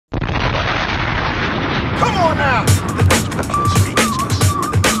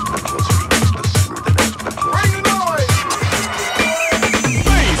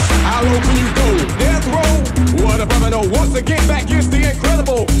Once again, back is the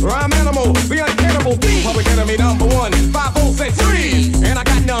incredible rhyme animal, the uncannibal, the public enemy number one. 5, 4, 6, 3, and I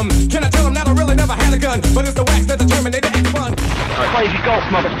got numb. Can I tell them that I really never had a gun? But it's the wax that determined they didn't fun. Crazy golf,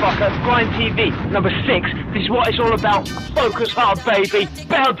 motherfucker. GrindTV, number 6. This is what it's all about. Focus hard, baby.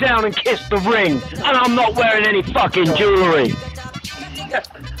 Bow down and kiss the ring. And I'm not wearing any fucking jewelry.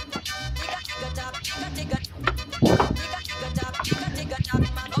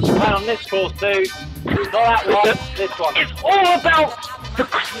 Play on this course, dude. Not that one, this one. It's all about the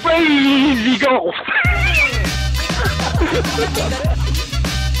crazy golf.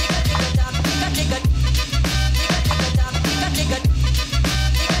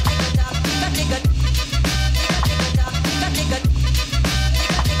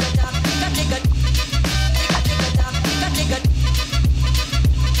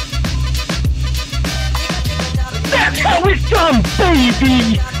 That's how it's done,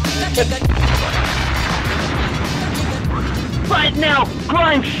 baby! Right now,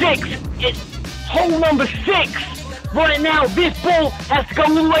 grind 6, it's hole number 6. Right now, this ball has to go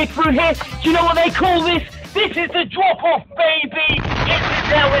all the way through here. Do you know what they call this? This is the drop-off, baby! This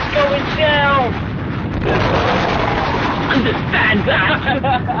is how it's going down! Understand that?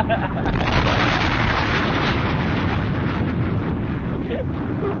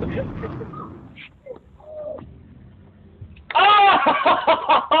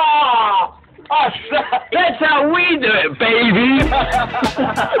 That's how we do it, baby!